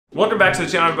Welcome back to the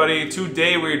channel, everybody.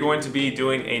 Today we're going to be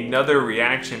doing another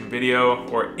reaction video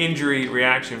or injury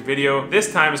reaction video.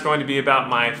 This time it's going to be about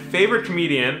my favorite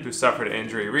comedian who suffered an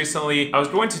injury recently. I was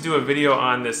going to do a video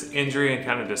on this injury and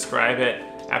kind of describe it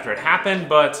after it happened,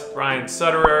 but Ryan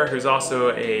Sutterer, who's also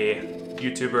a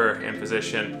YouTuber and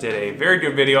physician, did a very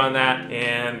good video on that,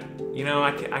 and you know,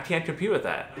 I can't compete with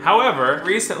that. However,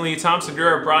 recently Tom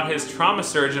Segura brought his trauma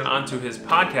surgeon onto his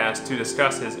podcast to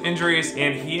discuss his injuries,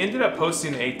 and he ended up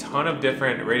posting a ton of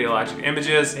different radiologic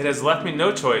images. It has left me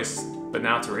no choice but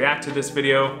now to react to this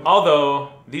video.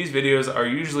 Although these videos are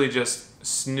usually just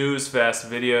snooze fest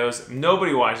videos.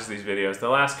 Nobody watches these videos. The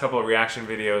last couple of reaction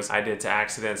videos I did to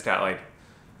accidents got like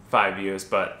 5 views,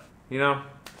 but you know,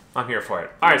 I'm here for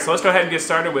it. All right, so let's go ahead and get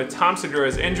started with Tom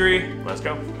Segura's injury. Let's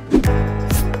go.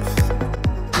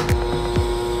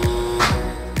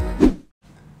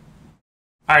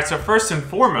 All right, so first and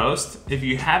foremost, if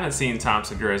you haven't seen Tom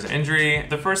Segura's injury,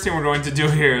 the first thing we're going to do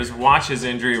here is watch his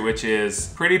injury, which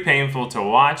is pretty painful to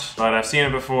watch, but I've seen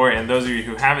it before, and those of you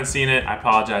who haven't seen it, I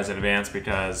apologize in advance,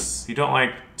 because if you don't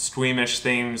like squeamish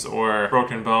things or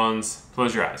broken bones,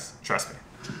 close your eyes, trust me.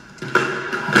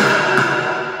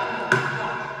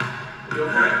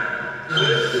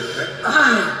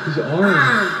 His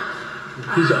arm.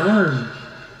 His arm.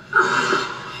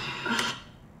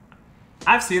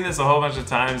 I've seen this a whole bunch of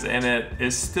times, and it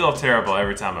is still terrible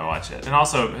every time I watch it. And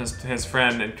also his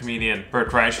friend and comedian Bert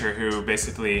Kreischer, who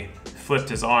basically flipped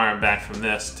his arm back from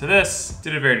this to this,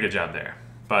 did a very good job there.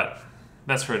 But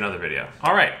that's for another video.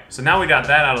 All right, so now we got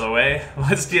that out of the way,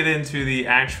 let's get into the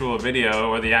actual video,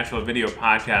 or the actual video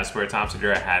podcast where Tom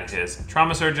Segura had his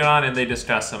trauma surgeon on, and they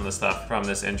discussed some of the stuff from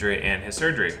this injury and his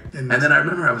surgery. And then I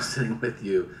remember I was sitting with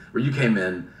you, where you came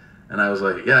in, and I was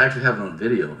like, yeah, I actually have it on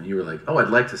video. And you were like, oh, I'd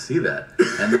like to see that.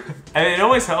 And it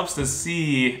always helps to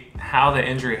see how the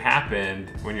injury happened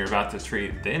when you're about to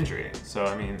treat the injury. So,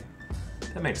 I mean,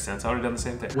 that makes sense. I would have done the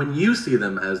same thing. when you see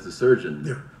them as the surgeon,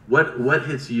 Yeah. what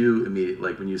hits you immediately,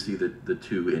 like when you see the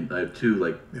two, I have two,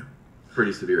 like,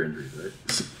 pretty severe injuries, right?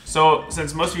 So,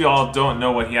 since most of you all don't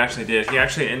know what he actually did, he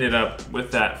actually ended up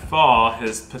with that fall,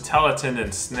 his patella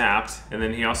tendon snapped, and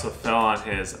then he also fell on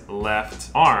his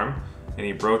left arm, and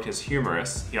he broke his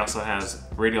humerus. He also has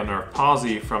radial nerve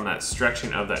palsy from that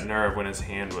stretching of that nerve when his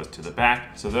hand was to the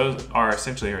back. So those are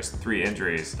essentially his 3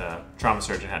 injuries the trauma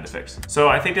surgeon had to fix. So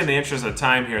I think in the interest of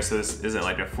time here, so this isn't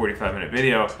like a 45-minute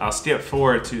video, I'll skip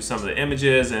forward to some of the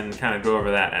images and kind of go over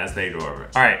that as they go over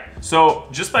it. All right, so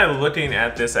just by looking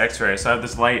at this x-ray, so I have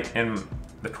this light in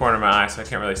the corner of my eye, so I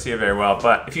can't really see it very well,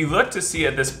 but if you look to see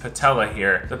at this patella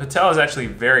here, the patella is actually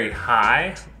very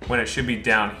high when it should be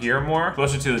down here more,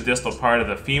 closer to the distal part of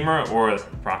the femur or the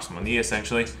proximal knee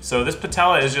essentially. So this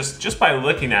patella is just by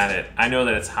looking at it, I know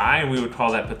that it's high, and we would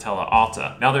call that patella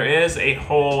alta. Now there is a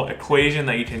whole equation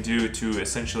that you can do to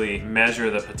essentially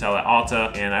measure the patella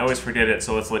alta, and I always forget it,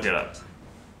 so let's look it up.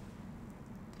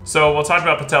 So we'll talk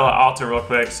about patella alta real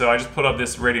quick. So I just put up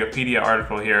this Radiopedia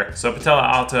article here. So patella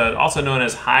alta, also known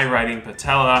as high riding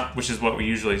patella, which is what we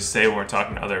usually say when we're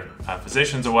talking to other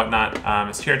physicians or whatnot.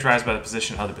 It's characterized by the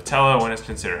position of the patella when it's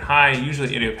considered high,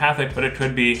 usually idiopathic, but it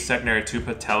could be secondary to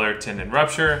patellar tendon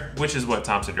rupture, which is what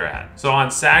Tom Segura had. So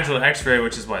on sagittal x-ray,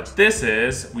 which is what this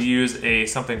is, we use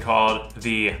something called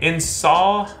the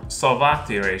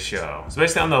Insall-Salvati ratio. So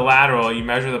basically on the lateral, you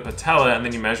measure the patella, and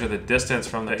then you measure the distance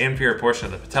from the inferior portion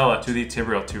of the patella to the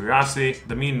tibial tuberosity.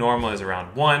 The mean normal is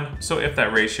around 1. So if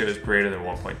that ratio is greater than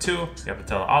 1.2, you have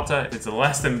patella alta. If it's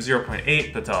less than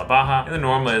 0.8, patella baja, and the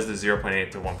normal is the 0.8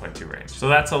 to 1.2 range. So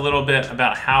that's a little bit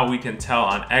about how we can tell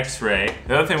on x-ray.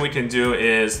 The other thing we can do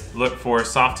is look for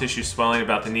soft tissue swelling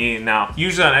about the knee. Now,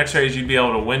 usually on x-rays, you'd be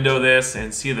able to window this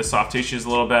and see the soft tissues a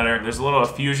little better. There's a little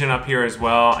effusion up here as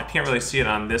well. I can't really see it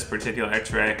on this particular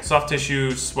x-ray. Soft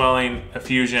tissue swelling,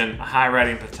 effusion, a high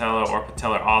riding patella or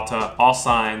patellar alta, all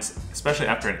signs, especially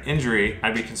after an injury,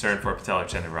 I'd be concerned for a patellar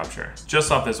tendon rupture.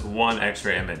 Just off this one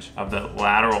x-ray image of the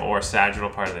lateral or sagittal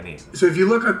part of the knee. So if you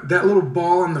look at that little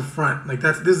ball on the front, like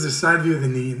this is the side view of the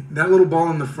knee. That little ball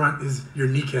on the front is your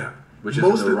kneecap. Which is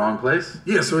in the wrong place?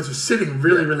 Yeah, so it's sitting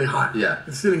really high. Yeah.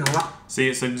 It's sitting a lot.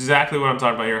 See, so exactly what I'm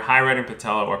talking about here, high riding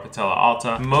patella or patella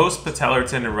alta. Most patellar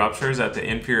tendon ruptures at the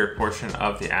inferior portion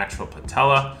of the actual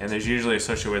patella, and there's usually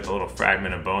associated with a little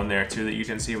fragment of bone there too that you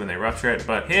can see when they rupture it,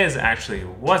 but his actually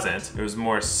wasn't. It was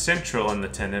more central in the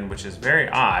tendon, which is very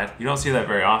odd. You don't see that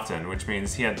very often, which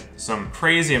means he had some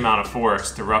crazy amount of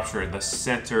force to rupture the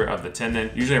center of the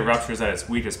tendon. Usually it ruptures at its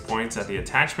weakest points at the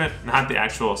attachment, not the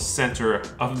actual center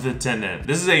of the tendon.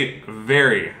 This is a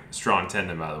very strong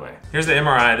tendon, by the way. Here's the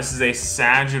MRI. This is a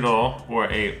sagittal, or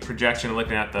a projection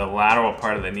looking at the lateral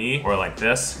part of the knee, or like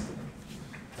this.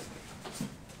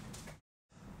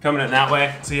 coming in that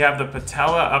way. So you have the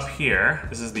patella up here.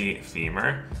 This is the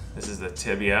femur. This is the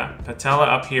tibia. Patella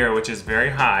up here, which is very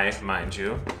high, mind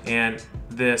you. And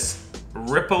this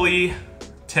ripply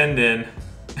tendon,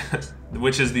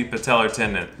 which is the patellar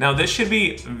tendon. Now this should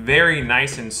be very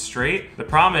nice and straight. The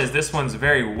problem is this one's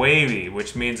very wavy,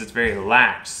 which means it's very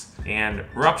lax and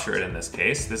ruptured in this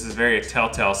case. This is very a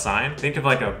telltale sign. Think of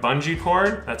like a bungee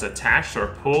cord that's attached or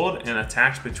pulled and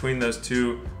attached between those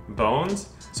two bones.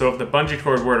 So if the bungee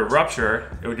cord were to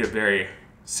rupture, it would get very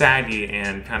saggy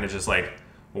and kind of just like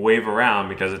wave around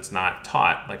because it's not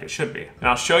taut like it should be. And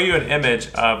I'll show you an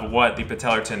image of what the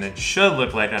patellar tendon should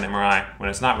look like on MRI when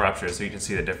it's not ruptured so you can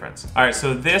see the difference. All right,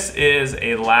 so this is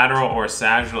a lateral or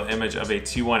sagittal image of a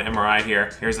T1 MRI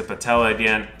here. Here's the patella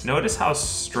again. Notice how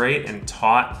straight and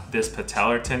taut this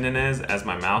patellar tendon is as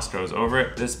my mouse goes over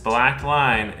it. This black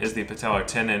line is the patellar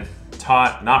tendon,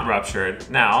 taut, not ruptured.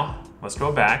 Now, let's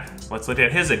go back. Let's look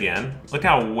at his again. Look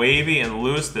how wavy and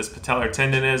loose this patellar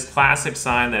tendon is. Classic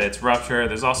sign that it's ruptured.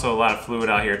 There's also a lot of fluid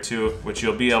out here too, which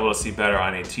you'll be able to see better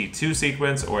on a T2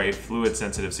 sequence or a fluid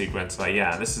sensitive sequence. But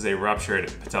yeah, this is a ruptured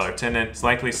patellar tendon. It's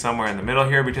likely somewhere in the middle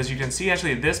here because you can see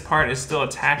actually this part is still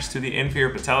attached to the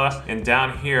inferior patella, and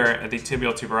down here at the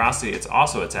tibial tuberosity, it's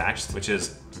also attached, which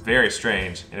is very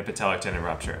strange in a patellar tendon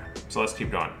rupture. So let's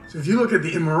keep going. So if you look at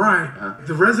the MRI,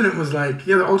 the resident was like,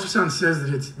 yeah, the ultrasound says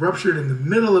that it's ruptured in the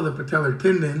middle of the patellar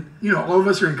tendon. You know, all of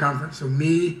us are in conference. So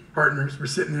me, partners, we're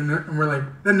sitting in there and we're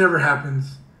like, that never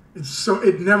happens.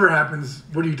 It never happens.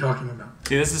 What are you talking about?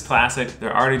 See, this is classic.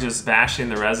 They're already just bashing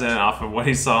the resident off of what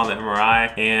he saw in the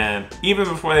MRI. And even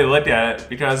before they looked at it,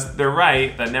 because they're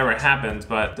right, that never happens,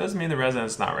 but doesn't mean the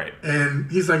resident's not right. And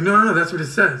he's like, no, that's what it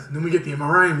says. And then we get the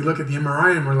MRI and we look at the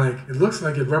MRI and we're like, it looks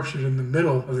like it ruptured in the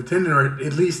middle of the tendon, or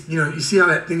at least, you know, you see how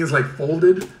that thing is like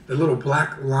folded? The little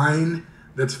black line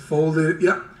that's folded.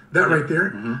 Yep. That right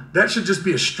there, that should just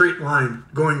be a straight line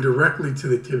going directly to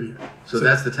the tibia. So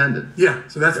that's the tendon? Yeah,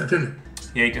 so that's the tendon.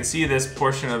 Yeah, you can see this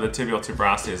portion of the tibial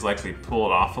tuberosity is likely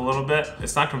pulled off a little bit.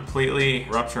 It's not completely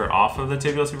ruptured off of the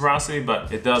tibial tuberosity,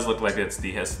 but it does look like it's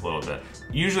dehisced a little bit.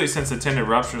 Usually, since the tendon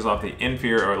ruptures off the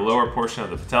inferior or lower portion of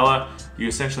the patella, you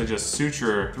essentially just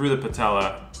suture through the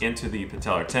patella into the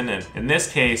patellar tendon. In this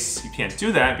case, you can't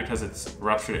do that because it's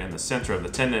ruptured in the center of the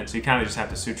tendon, so you kind of just have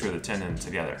to suture the tendon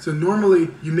together. So normally,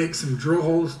 you make some drill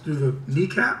holes through the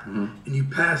kneecap, and you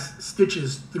pass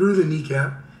stitches through the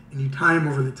kneecap, and you tie them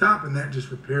over the top, and that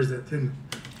just repairs that tendon.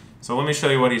 So let me show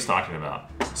you what he's talking about.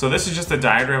 So this is just a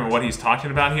diagram of what he's talking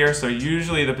about here. So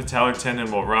usually the patellar tendon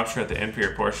will rupture at the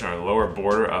inferior portion or lower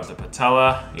border of the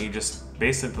patella. And you just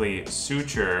basically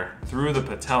suture through the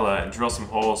patella and drill some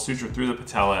holes, suture through the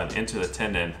patella and into the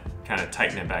tendon, kind of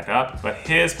tighten it back up. But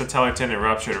his patellar tendon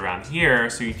ruptured around here,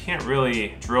 so you can't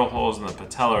really drill holes in the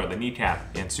patella or the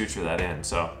kneecap and suture that in.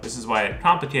 So this is why it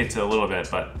complicates it a little bit,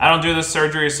 but I don't do this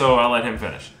surgery, so I'll let him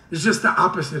finish. It's just the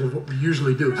opposite of what we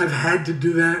usually do. I've had to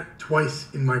do that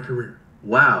twice in my career.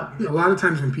 Wow. A lot of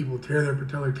times when people tear their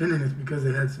patellar tendon, it's because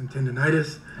they had some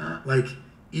tendonitis, like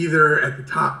either at the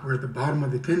top or at the bottom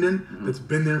of the tendon that's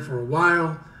been there for a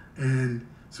while. And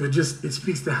so it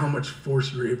speaks to how much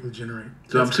force you're able to generate.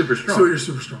 So I'm super strong. So you're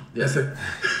super strong. Yeah. That's it.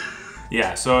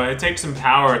 Yeah, so it takes some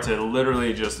power to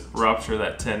literally just rupture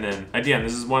that tendon. Again,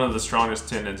 this is one of the strongest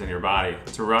tendons in your body.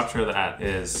 To rupture that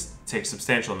takes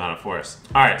substantial amount of force.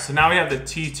 All right, so now we have the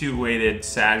T2 weighted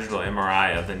sagittal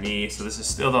MRI of the knee. So this is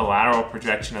still the lateral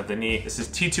projection of the knee. This is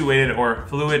T2 weighted or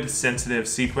fluid sensitive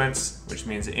sequence, which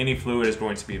means that any fluid is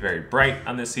going to be very bright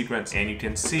on this sequence. And you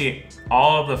can see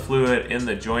all of the fluid in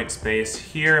the joint space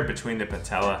here between the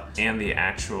patella and the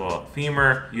actual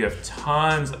femur. You have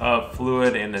tons of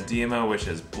fluid and edema, which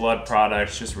is blood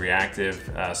products, just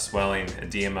reactive swelling,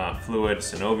 edema, fluid,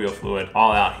 synovial fluid,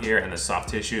 all out here in the soft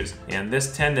tissues. And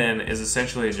this tendon is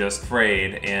essentially just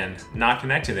frayed and not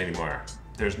connected anymore.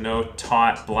 There's no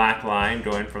taut black line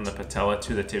going from the patella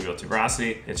to the tibial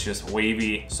tuberosity. It's just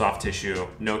wavy, soft tissue,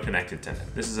 no connected tendon.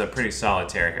 This is a pretty solid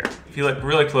tear here. If you look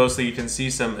really closely, you can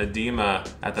see some edema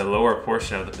at the lower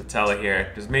portion of the patella here,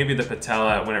 because maybe the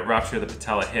patella, when it ruptured, the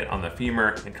patella hit on the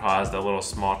femur and caused a little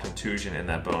small contusion in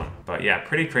that bone. But yeah,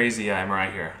 pretty crazy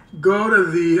MRI here. Go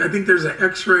to I think there's an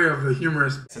x-ray of the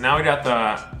humerus. So now we got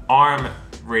the arm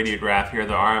radiograph here,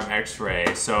 the arm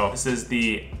x-ray. So this is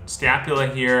the scapula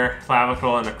here,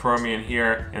 clavicle and acromion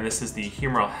here, and this is the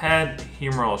humeral head,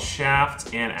 humeral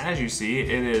shaft, and as you see, it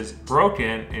is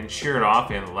broken and sheared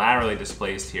off and laterally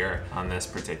displaced here on this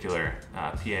particular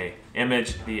PA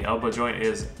image. The elbow joint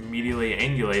is medially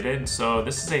angulated, so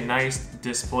this is a nice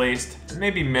displaced,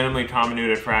 maybe minimally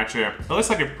comminuted fracture. It looks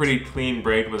like a pretty clean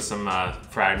break with some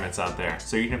fragments out there.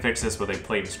 So you can fix this with a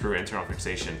plate and screw internal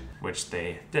fixation, which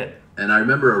they did. And I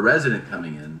remember a resident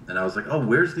coming in, and I was like, "Oh,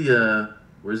 where's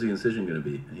the incision going to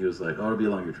be?" And he was like, "Oh, it'll be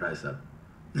along your tricep."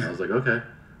 And I was like, "Okay."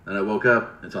 And I woke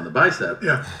up, it's on the bicep.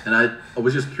 Yeah. And I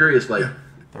was just curious, like. Yeah.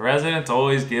 The resident's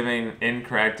always giving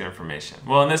incorrect information.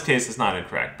 Well, in this case, it's not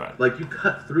incorrect, but. Like you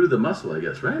cut through the muscle, I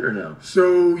guess, right, or no?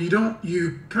 So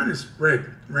you kind of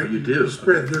spread, right? You do. You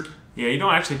spread. Okay. Yeah, you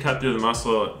don't actually cut through the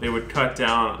muscle. They would cut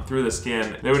down through the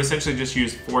skin. They would essentially just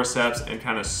use forceps and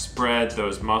kind of spread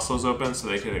those muscles open so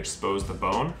they could expose the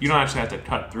bone. You don't actually have to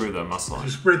cut through the muscle. You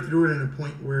spread through it in a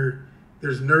point where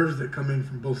there's nerves that come in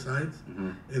from both sides,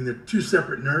 and they're two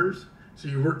separate nerves. So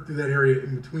you work through that area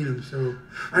in between them. So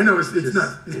I know it's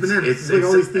nuts. It's bananas. It's like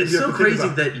all these things you have so to think crazy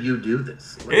about. that you do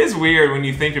this. Like, It is weird when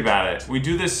you think about it. We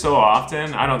do this so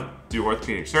often. I don't do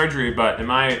orthopedic surgery, but in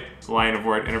my line of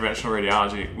work, interventional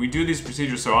radiology, we do these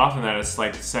procedures so often that it's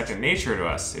like second nature to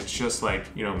us. It's just like,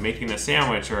 you know, making a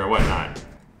sandwich or whatnot.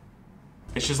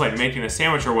 It's just like making a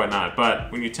sandwich or whatnot,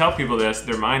 but when you tell people this,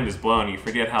 their mind is blown. You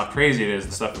forget how crazy it is,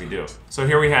 the stuff we do. So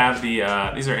here we have the,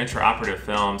 these are intraoperative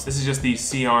films. This is just the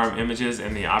C-arm images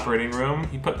in the operating room.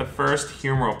 He put the first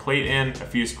humeral plate in, a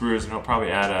few screws, and he'll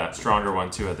probably add a stronger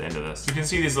one too at the end of this. You can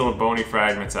see these little bony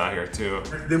fragments out here too.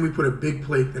 Then we put a big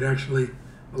plate that actually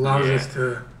allows us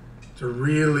to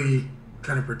really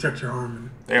kind of protect your arm.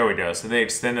 There we go. So they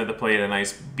extended the plate, a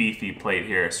nice beefy plate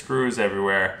here. Screws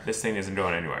everywhere. This thing isn't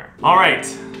going anywhere. All right.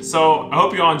 So I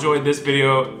hope you all enjoyed this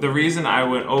video. The reason I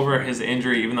went over his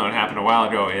injury, even though it happened a while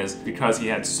ago, is because he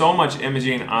had so much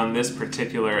imaging on this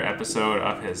particular episode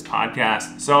of his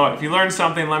podcast. So if you learned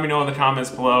something, let me know in the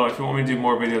comments below. If you want me to do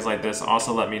more videos like this,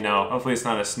 also let me know. Hopefully it's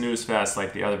not a snooze fest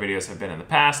like the other videos have been in the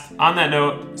past. On that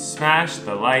note, smash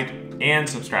the like and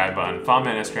subscribe button. Follow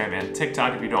me on Instagram and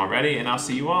TikTok if you don't already, and I'll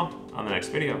see you all on the next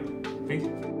video.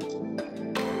 Peace.